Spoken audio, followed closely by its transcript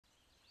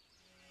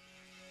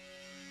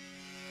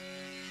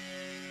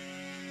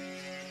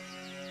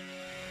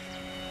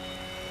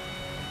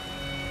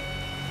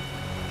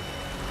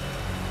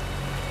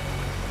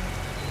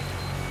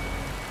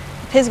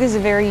Pisgah is a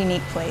very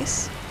unique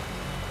place.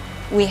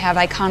 We have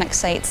iconic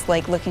sites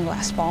like Looking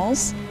Glass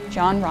Falls,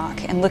 John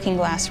Rock, and Looking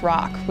Glass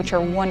Rock, which are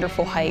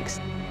wonderful hikes.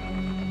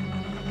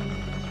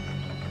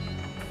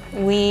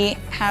 We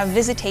have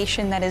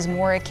visitation that is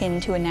more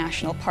akin to a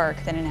national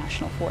park than a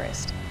national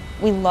forest.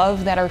 We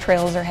love that our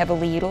trails are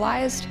heavily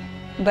utilized,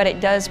 but it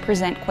does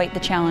present quite the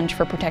challenge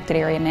for protected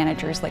area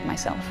managers like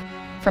myself.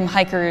 From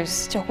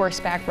hikers to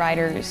horseback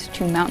riders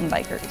to mountain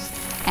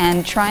bikers.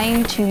 And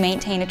trying to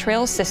maintain a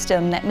trail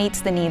system that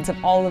meets the needs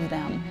of all of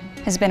them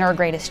has been our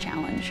greatest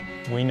challenge.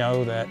 We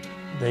know that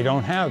they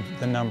don't have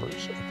the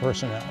numbers of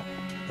personnel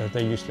that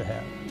they used to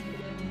have.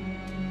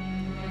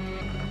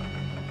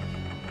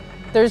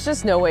 There's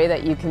just no way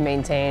that you can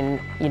maintain,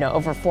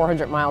 over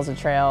 400 miles of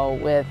trail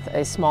with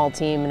a small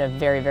team and a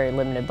very, very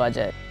limited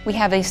budget. We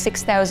have a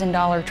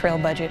 $6,000 trail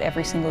budget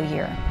every single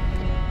year.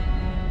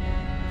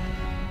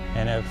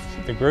 And if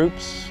the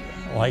groups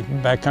like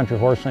Backcountry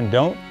Horsemen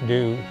don't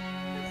do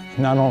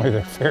not only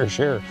their fair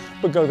share,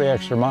 but go the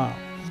extra mile,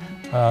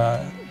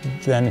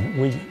 then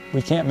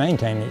we can't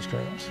maintain these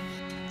trails.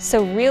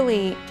 So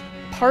really,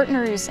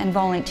 partners and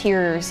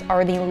volunteers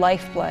are the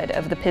lifeblood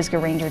of the Pisgah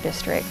Ranger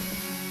District.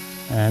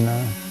 And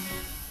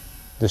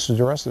this is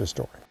the rest of the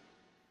story.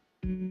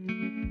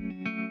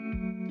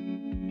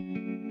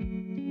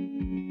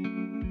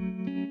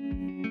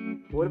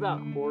 What about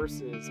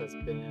horses has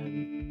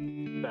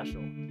been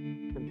special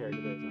compared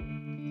to those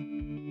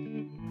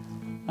others?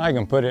 I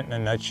can put it in a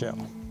nutshell.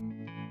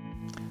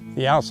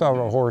 The outside of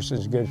a horse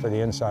is good for the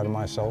inside of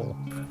my soul.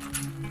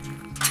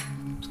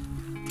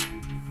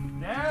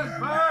 There's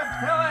Bud,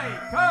 Tilly,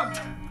 come!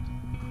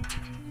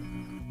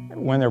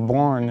 When they're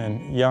born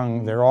and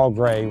young, they're all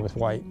gray with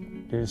white,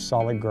 just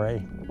solid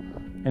gray.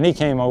 And he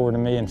came over to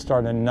me and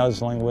started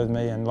nuzzling with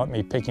me and let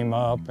me pick him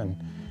up, and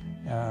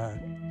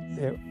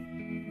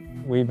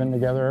we've been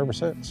together ever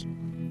since.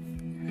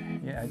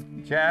 Yeah,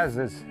 Jazz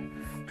is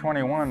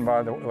 21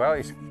 well,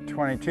 he's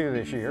 22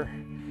 this year,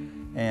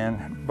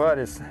 and Bud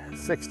is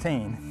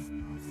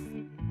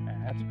 16.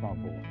 That's my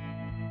boy.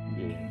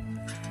 Yeah.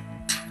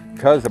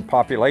 Because of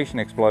population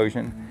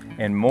explosion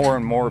and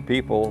more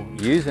people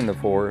using the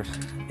forest,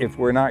 if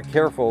we're not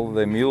careful,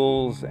 the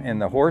mules and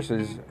the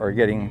horses are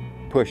getting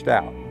pushed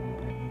out.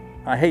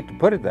 I hate to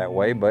put it that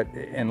way, but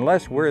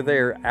unless we're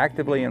there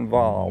actively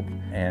involved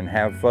and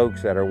have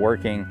folks that are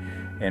working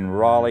in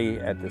Raleigh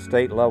at the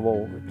state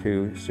level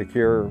to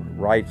secure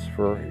rights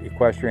for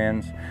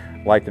equestrians,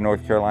 like the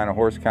North Carolina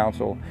Horse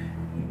Council,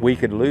 we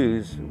could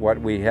lose what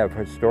we have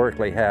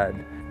historically had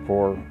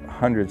for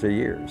hundreds of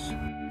years.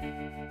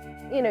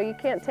 You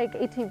can't take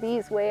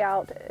ATVs way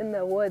out in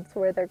the woods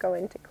where they're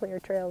going to clear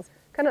trails.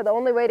 Kind of the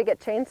only way to get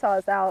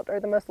chainsaws out, or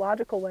the most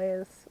logical way,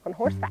 is on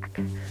horseback.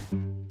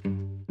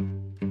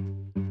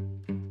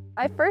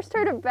 I first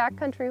heard of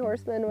backcountry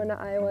horsemen when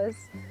I was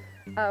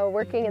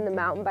working in the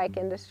mountain bike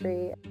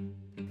industry.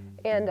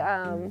 And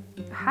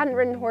hadn't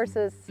ridden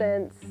horses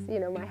since,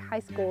 my high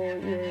school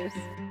years.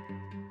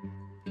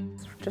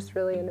 Just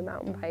really into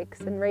mountain bikes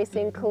and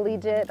racing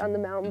collegiate on the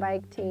mountain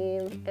bike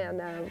team.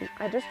 And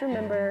I just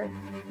remember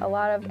a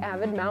lot of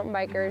avid mountain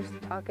bikers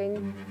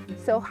talking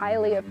so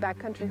highly of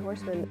backcountry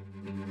horsemen.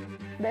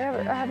 They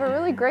have a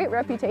really great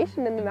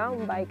reputation in the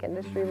mountain bike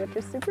industry, which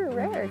is super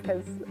rare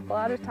because a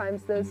lot of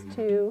times those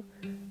two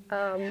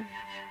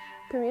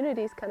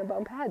communities kind of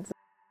bump heads.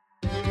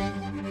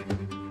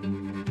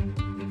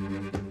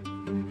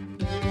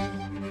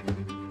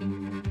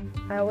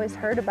 I always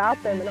heard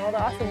about them and all the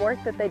awesome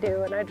work that they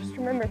do, and I just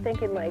remember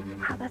thinking, like,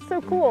 wow, that's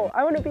so cool.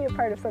 I want to be a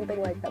part of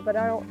something like that, but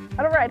I don't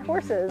ride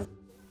horses.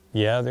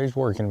 Yeah, there's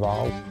work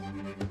involved.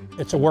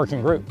 It's a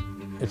working group.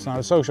 It's not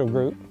a social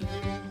group.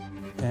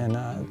 And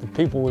the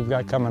people we've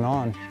got coming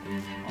on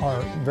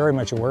are very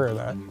much aware of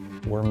that.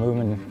 We're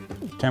moving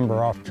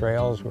timber off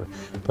trails, we're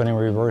putting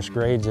reverse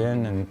grades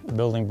in and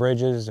building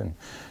bridges and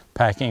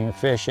packing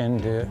fish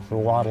for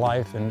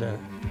wildlife into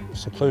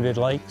secluded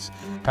lakes.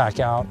 Pack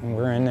out, and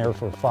we're in there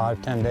for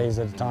 5-10 days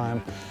at a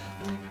time.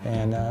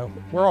 And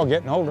we're all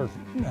getting older,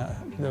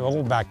 the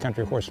old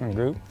backcountry horseman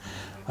group,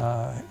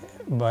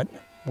 but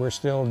we're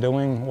still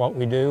doing what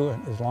we do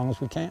as long as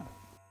we can.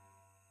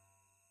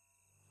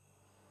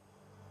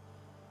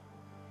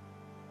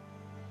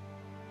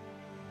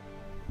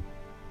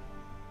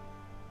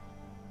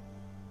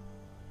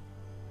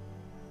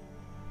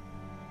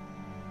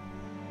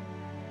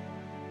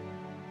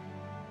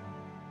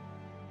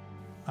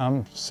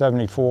 I'm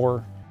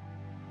 74,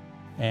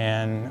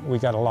 and we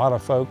got a lot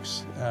of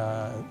folks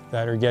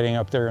that are getting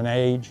up there in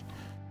age.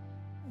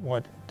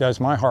 What does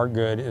my heart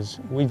good is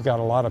we've got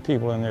a lot of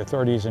people in their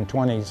 30s and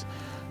 20s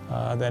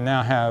that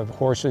now have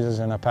horses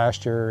in a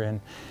pasture,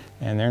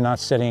 and they're not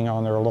sitting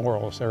on their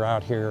laurels. They're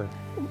out here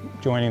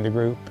joining the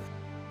group.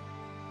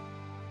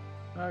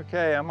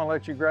 Okay, I'm gonna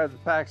let you grab the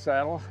pack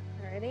saddle.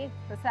 Ready?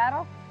 The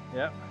saddle?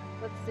 Yep.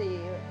 Let's see.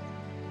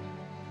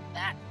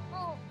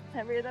 Oh,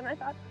 heavier than I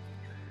thought.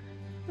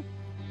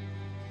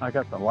 I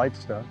got the light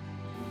stuff.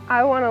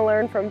 I want to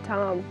learn from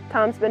Tom.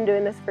 Tom's been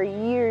doing this for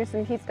years,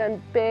 and he's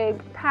done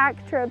big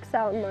pack trips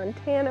out in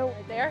Montana.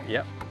 Right there?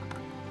 Yep.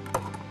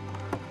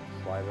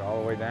 Slide it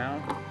all the way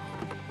down.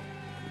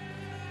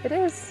 It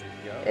is.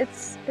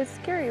 It's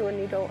scary when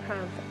you don't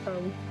have,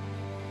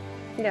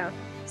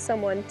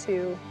 someone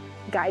to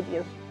guide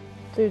you.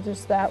 Through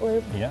just that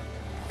loop? Yep.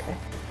 Okay.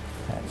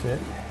 That's it.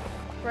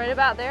 Right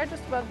about there,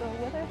 just above the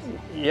withers?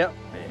 Yep.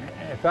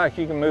 In fact,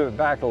 you can move it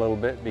back a little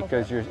bit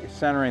because you're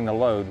centering the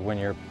load when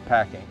you're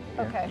packing.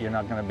 Okay. You're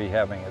not going to be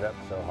having it up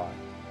so high.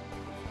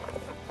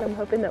 I'm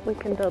hoping that we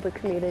can build a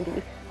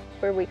community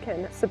where we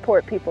can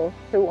support people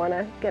who want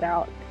to get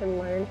out and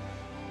learn,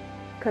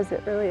 because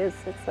it really is,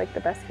 it's like the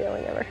best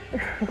feeling ever.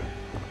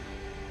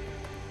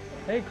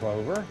 Hey,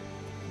 Clover.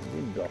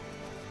 Good dog.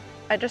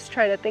 I just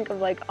try to think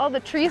of like all the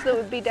trees that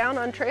would be down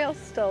on trails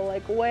still,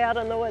 like way out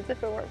in the woods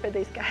if it weren't for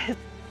these guys.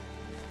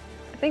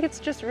 I think it's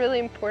just really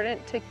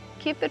important to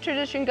keep the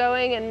tradition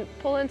going and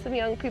pull in some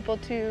young people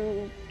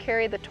to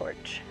carry the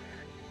torch.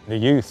 The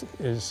youth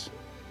is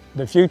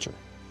the future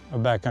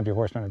of backcountry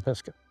horsemen of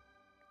Pisgah,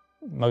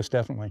 most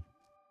definitely.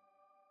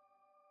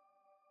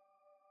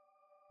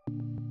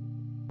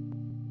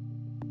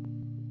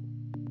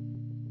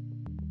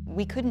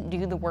 We couldn't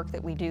do the work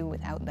that we do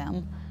without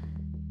them.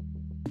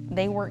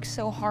 They work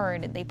so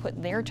hard, they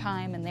put their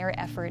time and their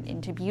effort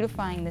into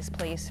beautifying this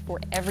place for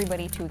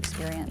everybody to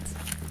experience.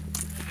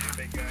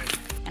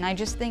 And I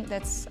just think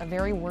that's a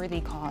very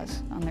worthy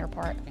cause on their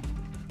part.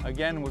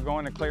 Again, we're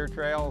going to clear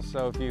trails,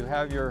 so if you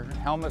have your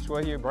helmets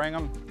with you, bring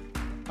them.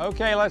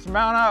 Okay, let's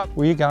mount up.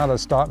 We gotta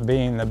stop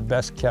being the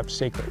best kept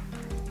secret.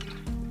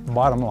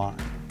 Bottom line,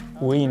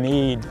 we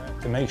need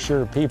to make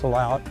sure people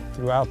out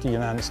throughout the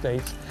United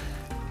States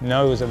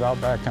knows about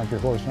backcountry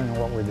horsemen and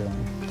what we're doing.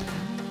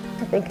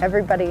 I think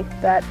everybody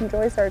that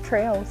enjoys our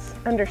trails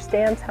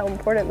understands how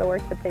important the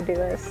work that they do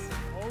is.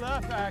 Hold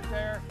up back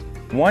there.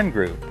 One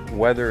group,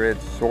 whether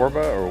it's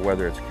SORBA or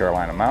whether it's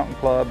Carolina Mountain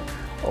Club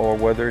or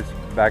whether it's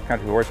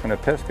Backcountry Horsemen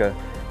of Pisgah,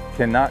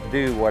 cannot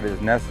do what is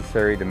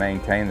necessary to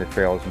maintain the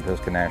trails in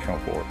Pisgah National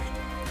Forest.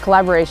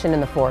 Collaboration in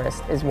the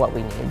forest is what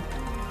we need.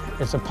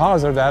 It's a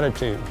positive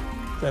attitude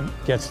that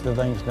gets the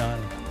things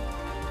done.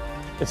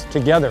 It's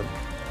together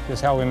is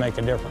how we make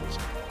a difference.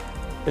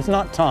 It's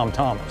not Tom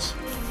Thomas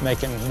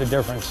making the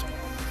difference.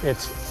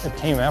 It's a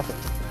team effort.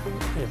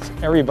 It's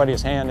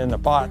everybody's hand in the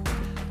pot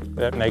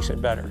that makes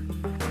it better.